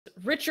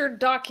Richard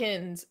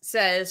Dawkins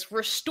says,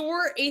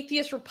 restore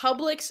Atheist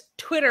Republic's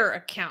Twitter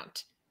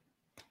account.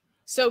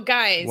 So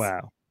guys,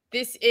 Wow.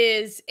 This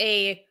is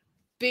a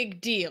big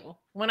deal.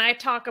 When I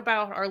talk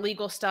about our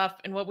legal stuff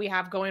and what we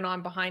have going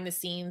on behind the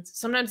scenes,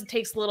 sometimes it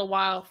takes a little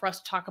while for us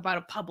to talk about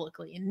it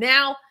publicly. And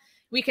now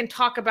we can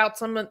talk about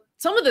some of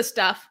the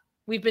stuff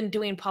we've been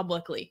doing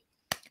publicly.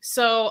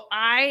 So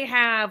I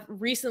have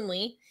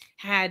recently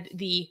had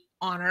the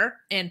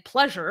honor and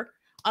pleasure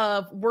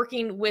of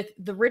working with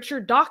the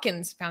Richard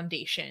Dawkins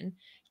Foundation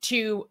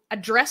to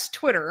address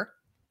Twitter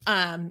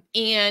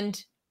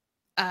and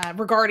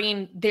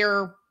regarding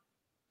their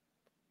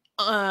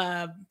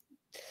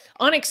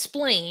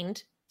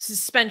unexplained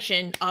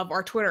suspension of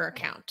our Twitter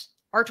account.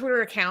 Our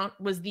Twitter account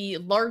was the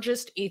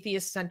largest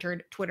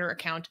atheist-centered Twitter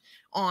account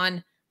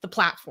on the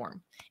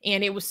platform,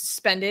 and it was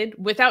suspended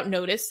without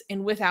notice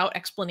and without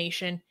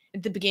explanation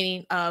at the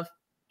beginning of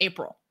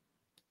April.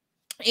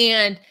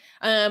 And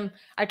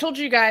I told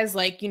you guys,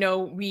 like, you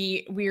know,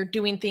 we're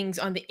doing things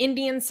on the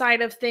Indian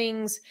side of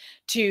things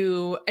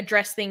to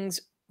address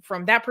things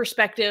from that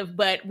perspective,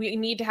 but we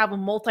need to have a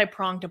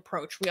multi-pronged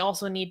approach. We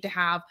also need to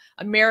have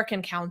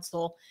American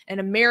counsel and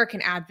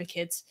American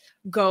advocates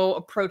go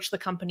approach the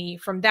company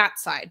from that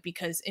side,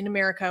 because in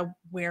America,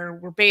 where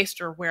we're based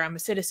or where I'm a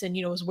citizen,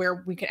 you know, is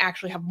where we can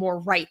actually have more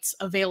rights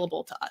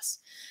available to us.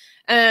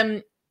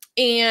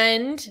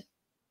 And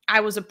I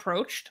was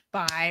approached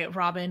by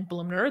Robin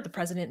Blumner, the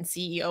president and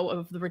CEO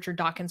of the Richard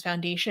Dawkins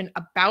Foundation,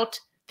 about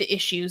the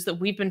issues that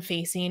we've been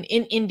facing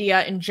in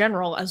India in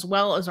general, as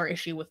well as our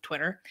issue with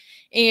Twitter.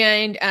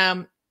 And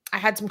I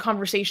had some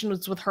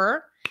conversations with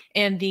her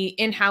and the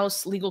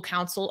in-house legal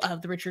counsel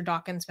of the Richard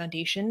Dawkins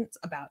Foundation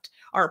about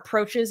our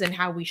approaches and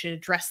how we should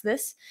address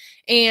this.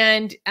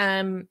 And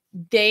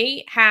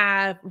they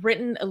have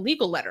written a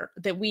legal letter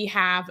that we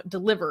have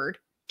delivered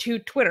to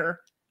Twitter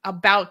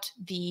about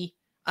the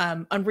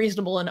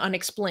unreasonable and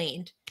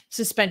unexplained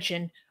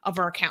suspension of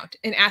our account,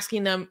 and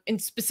asking them in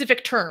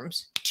specific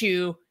terms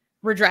to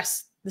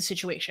redress the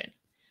situation.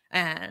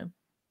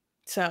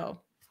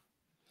 So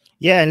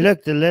yeah, and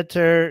look, the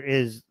letter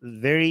is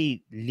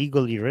very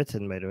legally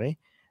written, by the way.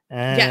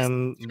 Yes,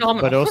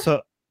 but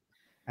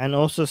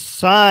also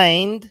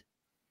signed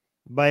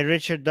by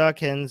Richard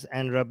Dawkins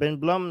and Robin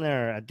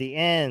Blumner at the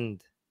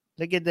end.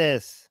 Look at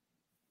this.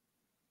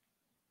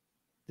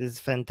 This is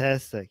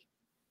fantastic.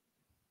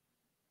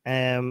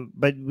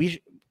 But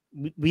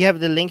we have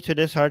the link to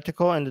this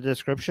article in the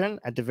description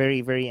at the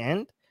very, very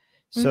end.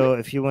 So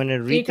if you want to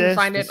read, you can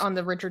find it on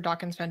the Richard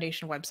Dawkins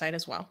Foundation website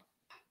as well.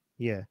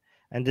 Yeah.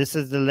 And this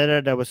is the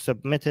letter that was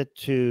submitted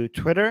to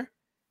Twitter.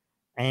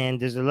 And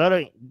there's a lot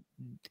of,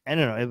 I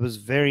don't know, it was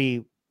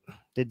very,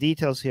 the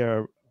details here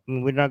are, I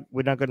mean, we're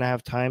not going to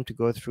have time to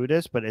go through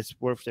this, but it's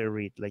worth a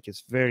read. Like,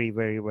 it's very,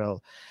 very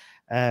well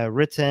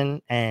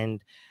written.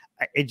 And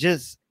it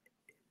just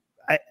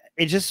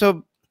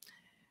so,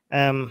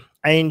 I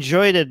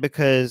enjoyed it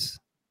because,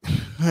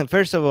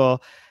 first of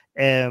all,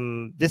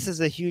 this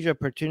is a huge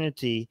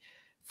opportunity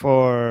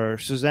for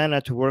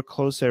Susanna to work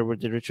closer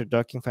with the Richard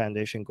Dawkins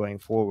Foundation going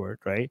forward,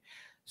 right?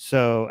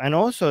 So, and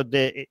also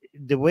the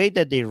way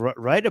that they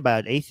write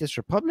about Atheist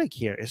Republic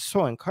here is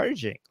so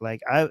encouraging.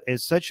 Like,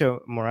 it's such a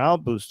morale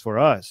boost for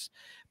us,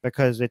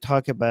 because they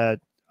talk about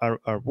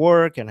our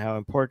work and how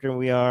important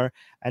we are,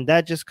 and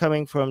that just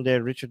coming from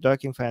the Richard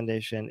Dawkins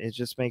Foundation, it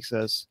just makes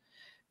us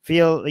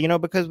feel, you know,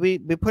 because we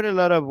put a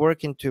lot of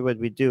work into what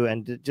we do,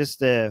 and just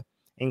the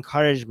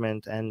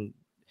encouragement and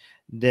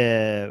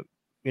the,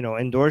 you know,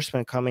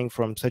 endorsement coming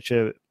from such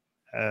a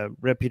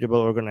reputable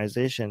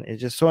organization is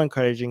just so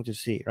encouraging to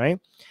see, right?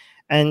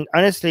 And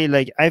honestly,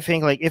 like, I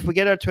think, like, if we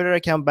get our Twitter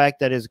account back,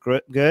 that is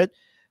good,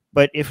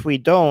 but if we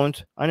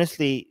don't,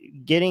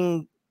 honestly,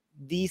 getting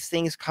these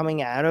things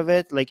coming out of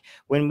it, like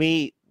when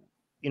we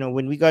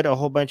got a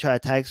whole bunch of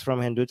attacks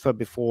from Hindutva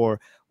before,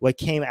 what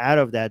came out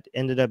of that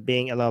ended up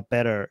being a lot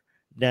better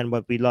than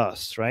what we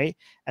lost, right?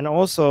 And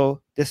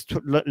also this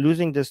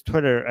losing this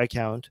Twitter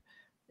account,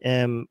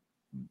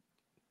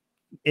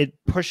 it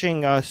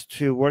pushing us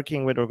to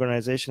working with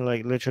organizations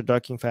like Richard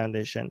Dawkins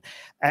Foundation.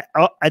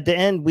 At the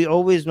end, we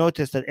always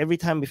notice that every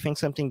time we think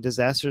something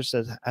disastrous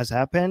has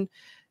happened,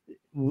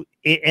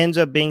 it ends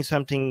up being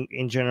something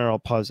in general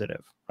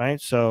positive,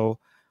 right? So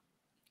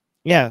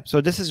yeah, so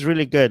this is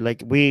really good.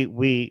 Like,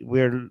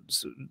 we're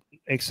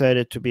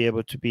excited to be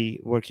able to be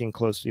working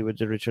closely with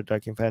the Richard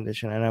Dawkins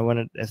Foundation, and I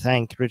want to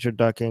thank Richard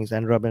Dawkins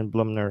and Robin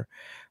Blumner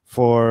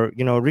for,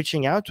 you know,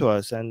 reaching out to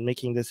us and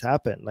making this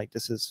happen. Like,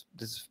 this is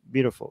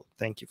beautiful.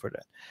 Thank you for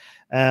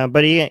that.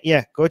 But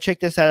yeah, go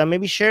check this out, and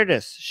maybe share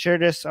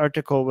this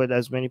article with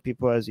as many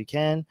people as you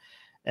can.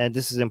 And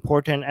this is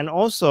important. And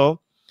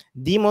also,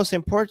 the most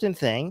important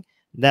thing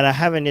that I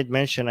haven't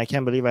mentioned, I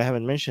can't believe I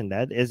haven't mentioned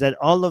that, is that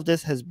all of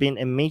this has been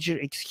a major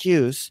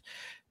excuse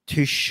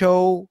to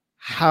show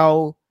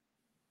how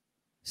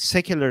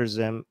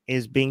secularism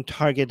is being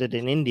targeted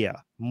in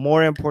India,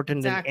 more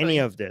important than any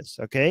of this.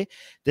 Okay,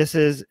 this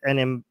is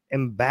an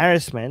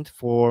embarrassment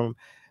for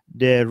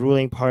the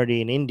ruling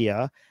party in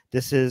India.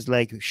 This is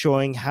like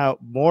showing how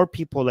more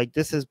people, like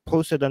this is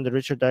posted on the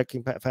Richard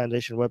Dawkins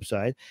Foundation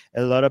website.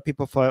 A lot of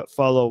people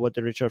follow what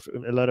the Richard,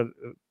 a lot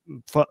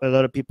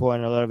of people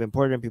and a lot of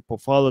important people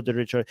follow the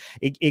Richard.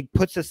 It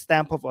puts a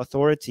stamp of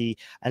authority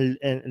and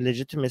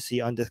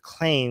legitimacy on the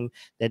claim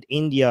that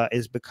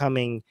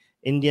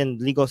Indian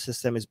legal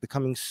system is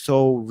becoming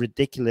so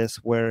ridiculous,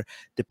 where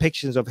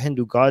depictions of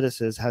Hindu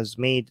goddesses has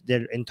made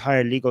their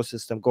entire legal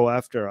system go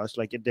after us,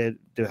 like the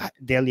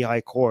Delhi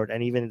High Court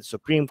and even the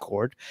Supreme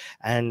Court,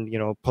 and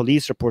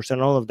police reports and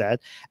all of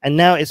that. And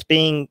now it's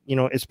being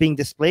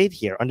displayed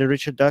here on the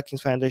Richard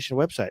Dawkins Foundation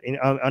website,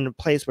 on a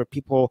place where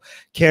people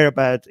care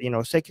about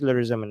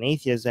secularism and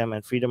atheism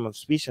and freedom of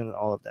speech and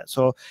all of that.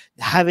 So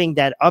having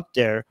that up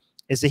there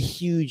is a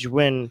huge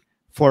win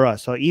for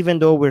us. So even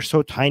though we're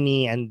so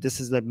tiny and this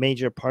is the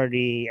major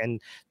party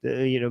and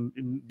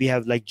we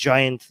have like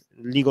giant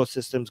legal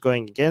systems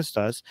going against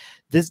us,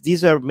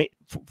 these are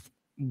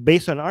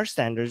based on our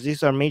standards,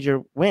 these are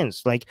major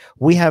wins. Like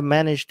we have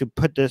managed to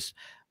put this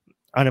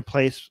on a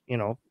place,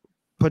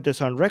 put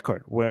this on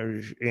record,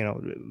 where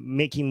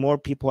making more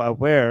people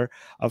aware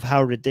of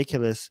how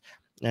ridiculous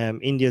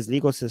India's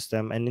legal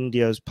system and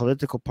India's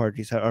political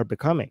parties are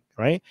becoming,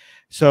 right?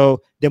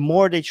 So the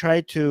more they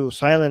try to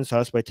silence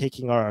us by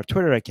taking our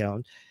Twitter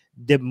account,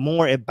 the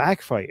more it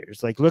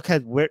backfires. Like look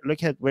at where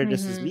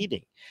this is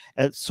leading.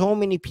 So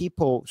many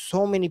people,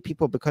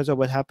 because of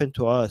what happened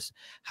to us,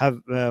 have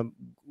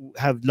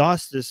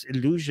lost this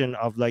illusion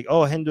of like,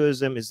 oh,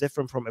 Hinduism is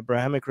different from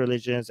Abrahamic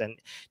religions, and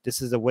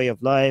this is a way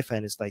of life,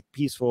 and it's like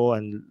peaceful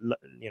and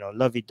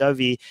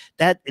lovey-dovey.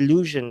 That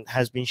illusion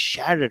has been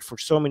shattered for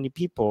so many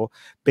people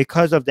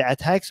because of the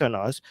attacks on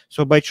us.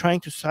 So by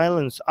trying to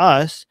silence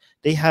us,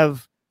 they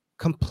have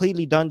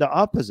completely done the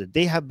opposite.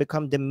 They have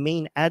become the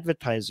main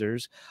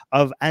advertisers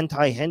of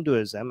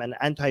anti-Hinduism and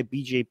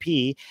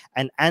anti-BJP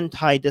and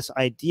anti this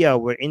idea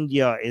where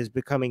India is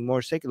becoming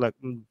more secular.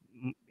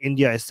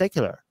 India is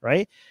secular,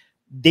 right?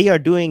 They are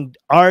doing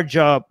our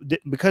job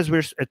because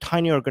we're a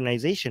tiny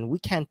organization. We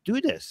can't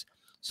do this.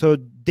 So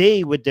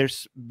they, with their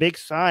big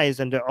size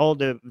and all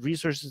the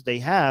resources they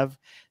have,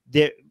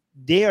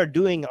 they are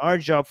doing our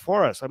job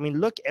for us. I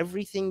mean, look,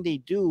 everything they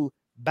do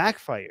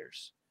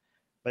backfires.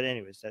 But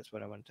anyways, that's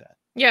what I wanted to add.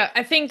 Yeah,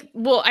 I think,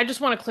 well, I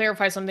just want to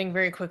clarify something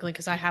very quickly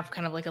because I have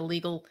kind of like a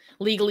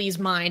legalese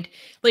mind.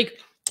 Like,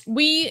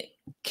 we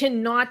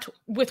cannot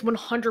with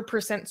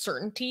 100%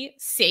 certainty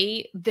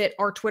say that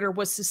our Twitter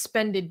was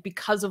suspended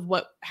because of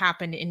what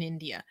happened in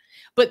India.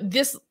 But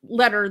this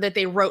letter that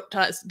they wrote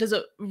to us,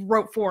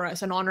 wrote for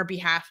us and on our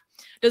behalf,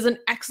 does an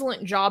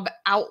excellent job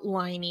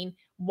outlining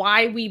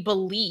why we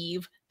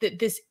believe that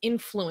this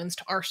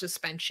influenced our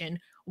suspension,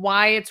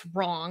 why it's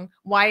wrong,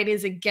 why it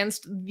is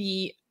against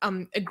the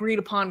agreed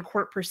upon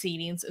court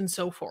proceedings and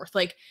so forth.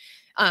 Like,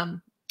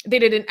 they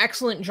did an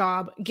excellent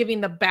job giving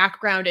the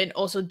background and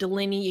also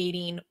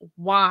delineating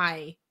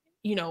why,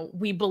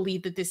 we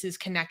believe that this is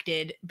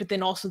connected, but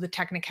then also the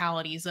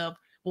technicalities of,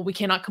 well, we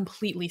cannot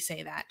completely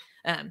say that.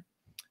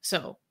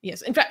 So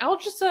yes, in fact, I'll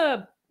just,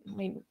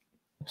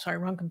 sorry,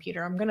 wrong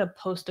computer. I'm going to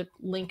post a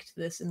link to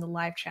this in the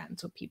live chat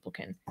so people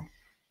can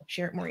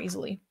share it more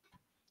easily.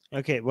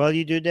 Okay, while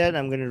you do that,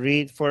 I'm going to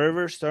read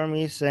Forever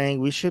Stormy saying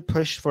we should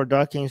push for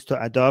Dawkins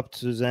to adopt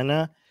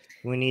Susanna.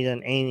 We need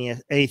an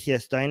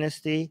atheist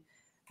dynasty.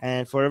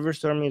 And Forever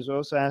Stormy is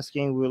also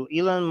asking, will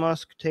Elon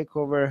Musk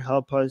takeover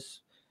help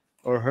us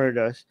or hurt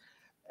us?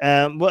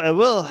 Well, it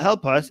will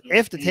help us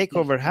if the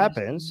takeover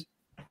happens.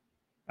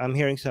 I'm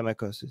hearing some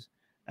echoes.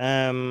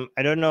 I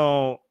don't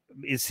know.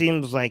 It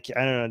seems like,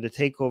 I don't know, the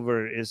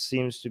takeover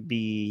seems to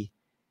be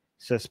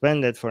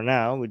suspended for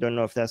now. We don't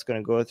know if that's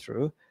going to go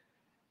through.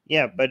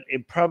 Yeah, but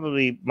it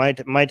probably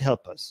might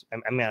help us.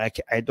 I mean,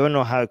 I don't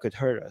know how it could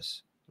hurt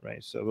us,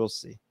 right? So we'll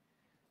see.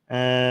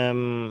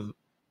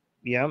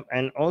 Yeah,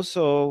 and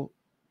also,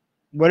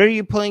 what are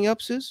you pulling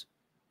up, Sus?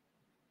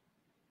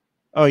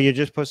 Oh, you're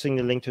just posting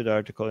the link to the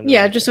article.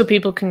 Yeah, just so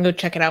people can go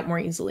check it out more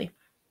easily.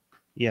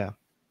 Yeah.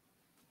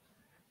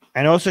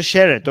 And also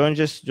share it. Don't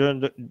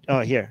oh,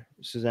 here,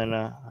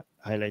 Susanna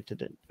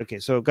highlighted it. Okay,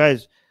 so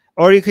guys,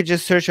 or you could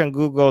just search on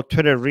Google,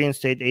 Twitter,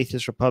 reinstate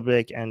Atheist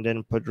Republic, and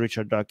then put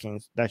Richard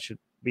Dawkins. That should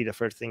be the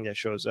first thing that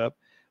shows up.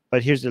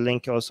 But here's the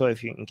link also,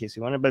 in case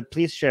you want it. But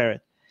please share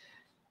it.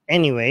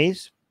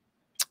 Anyways,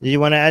 do you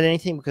want to add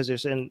anything? Because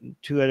there's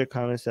two other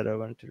comments that I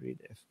wanted to read.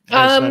 If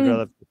that's not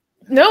relevant.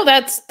 No,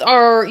 that's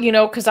our,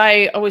 because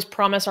I always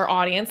promise our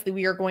audience that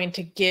we are going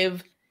to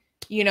give,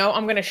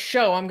 I'm going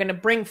to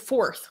bring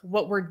forth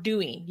what we're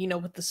doing,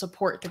 with the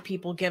support that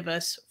people give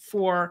us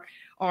for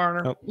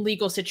our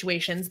legal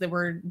situations that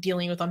we're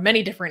dealing with on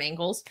many different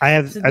angles. I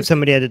have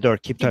somebody at the door.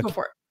 Keep talking. Go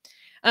for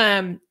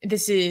it.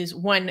 This is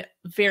one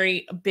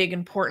very big,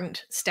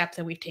 important step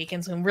that we've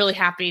taken. So I'm really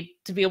happy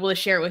to be able to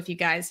share it with you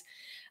guys.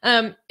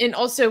 And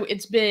also,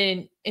 it's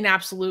been an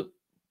absolute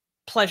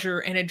pleasure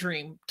and a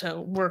dream to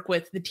work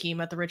with the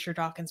team at the Richard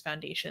Dawkins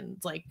Foundation.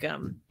 It's like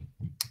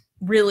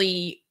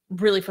really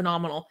really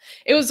phenomenal.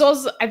 It was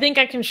also, I think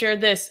I can share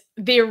this.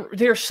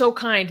 They're so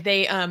kind.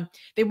 They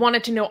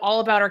wanted to know all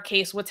about our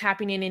case, what's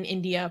happening in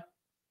India.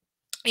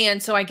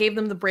 And so I gave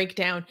them the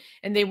breakdown,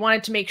 and they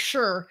wanted to make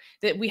sure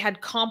that we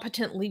had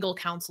competent legal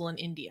counsel in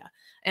India.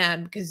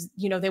 And because,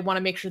 you know, they want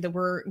to make sure that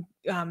we're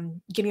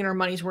getting our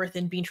money's worth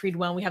and being treated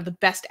well. And we have the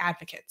best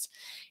advocates.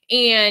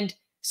 And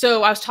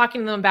so I was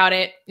talking to them about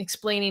it,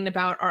 explaining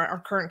about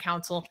our current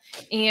counsel,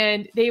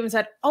 and they even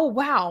said, "Oh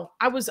wow,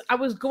 I was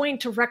going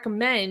to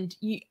recommend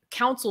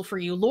counsel for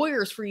you,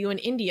 lawyers for you in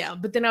India,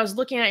 but then I was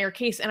looking at your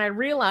case and I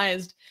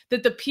realized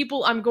that the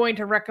people I'm going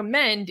to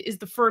recommend is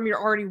the firm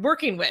you're already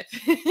working with."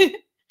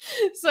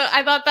 So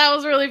I thought that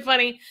was really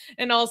funny,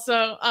 and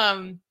also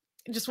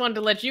just wanted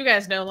to let you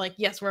guys know, like,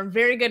 yes, we're in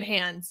very good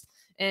hands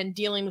and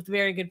dealing with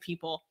very good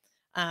people,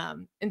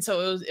 and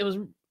so it was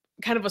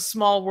kind of a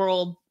small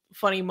world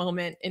funny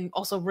moment, and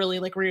also really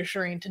like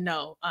reassuring to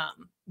know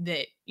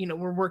that, you know,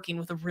 we're working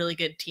with a really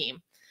good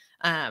team,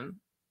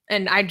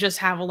 and I just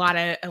have a lot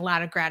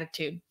of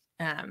gratitude.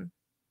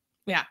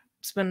 Yeah,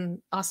 it's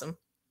been awesome.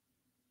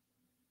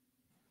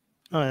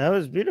 Oh, that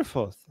was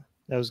beautiful.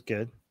 That was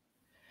good.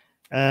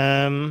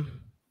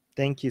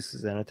 Thank you,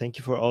 Susanna. Thank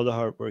you for all the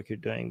hard work you're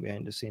doing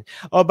behind the scenes.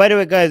 Oh, by the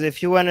way, guys,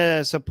 if you want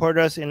to support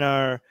us in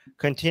our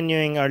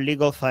continuing our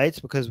legal fights,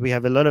 because we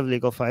have a lot of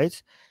legal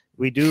fights,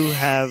 we do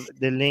have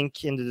the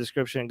link in the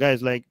description.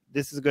 Guys, like,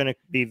 this is going to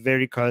be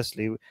very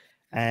costly,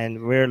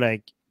 and we're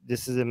like,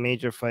 this is a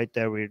major fight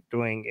that we're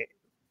doing,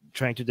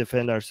 trying to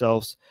defend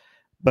ourselves.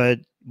 But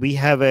we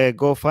have a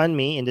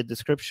GoFundMe in the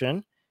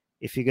description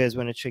if you guys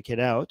want to check it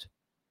out.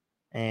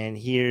 And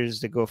here's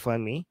the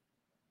GoFundMe.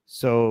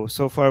 So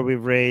far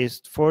we've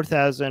raised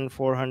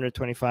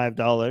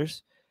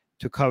 $4,425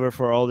 to cover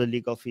for all the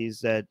legal fees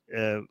that,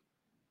 you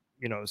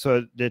know,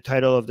 so the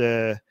title of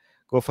the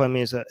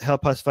GoFundMe is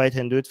Help Us Fight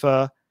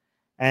Hindutva.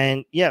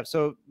 And yeah,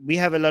 so we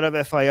have a lot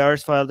of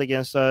FIRs filed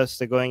against us.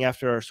 They're going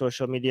after our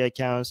social media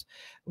accounts.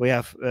 We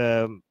have,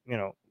 you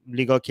know,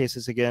 legal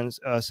cases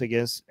against us in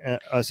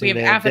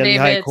the Delhi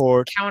High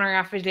Court. Counter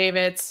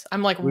affidavits.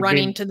 I'm like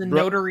running to the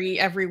notary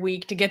every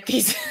week to get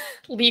these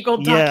legal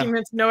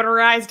documents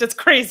notarized. It's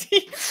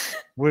crazy.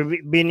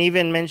 We've been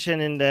even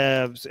mentioned in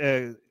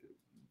the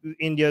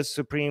India's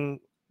Supreme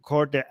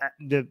Court,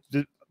 the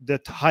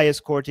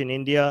highest court in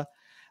India.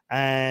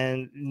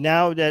 And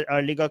now that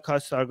our legal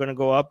costs are going to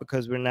go up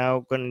because we're now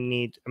going to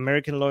need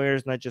American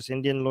lawyers, not just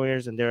Indian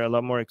lawyers, and they're a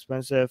lot more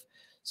expensive.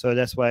 So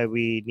that's why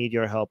we need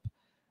your help.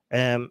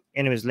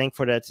 Anyways, link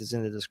for that is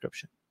in the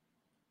description.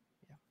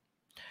 Yeah.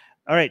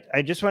 All right,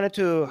 I just wanted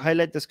to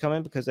highlight this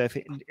comment because are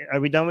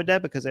we done with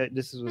that? Because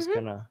this was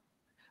kind of all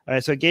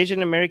right. So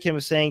Asian American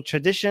was saying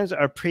traditions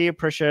are peer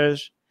pressure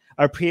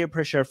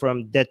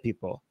from dead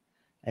people,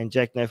 and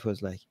Jack Neff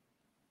was like,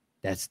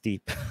 "That's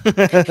deep."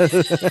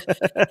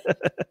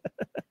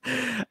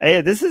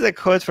 Hey, this is a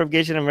quote from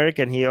Asian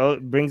American. He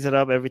brings it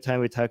up every time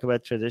we talk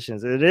about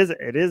traditions. It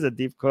is a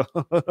deep quote.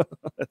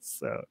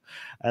 So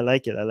I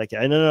like it. I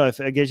don't know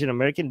if Asian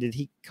American, did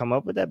he come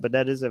up with that, but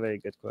that is a very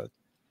good quote.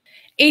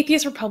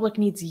 Atheist Republic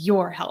needs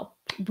your help.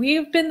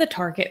 We've been the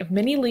target of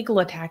many legal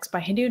attacks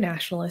by Hindu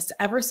nationalists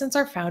ever since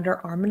our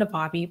founder, Armin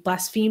Navabi,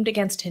 blasphemed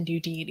against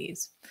Hindu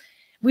deities.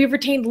 We have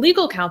retained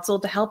legal counsel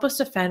to help us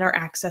defend our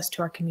access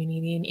to our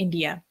community in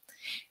India.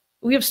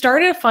 We have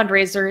started a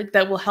fundraiser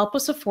that will help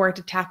us afford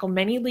to tackle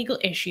many legal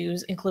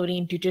issues,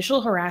 including judicial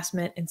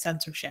harassment and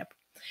censorship.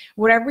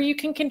 Whatever you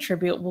can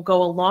contribute will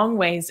go a long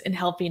ways in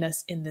helping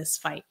us in this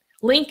fight.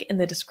 Link in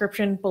the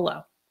description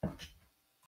below.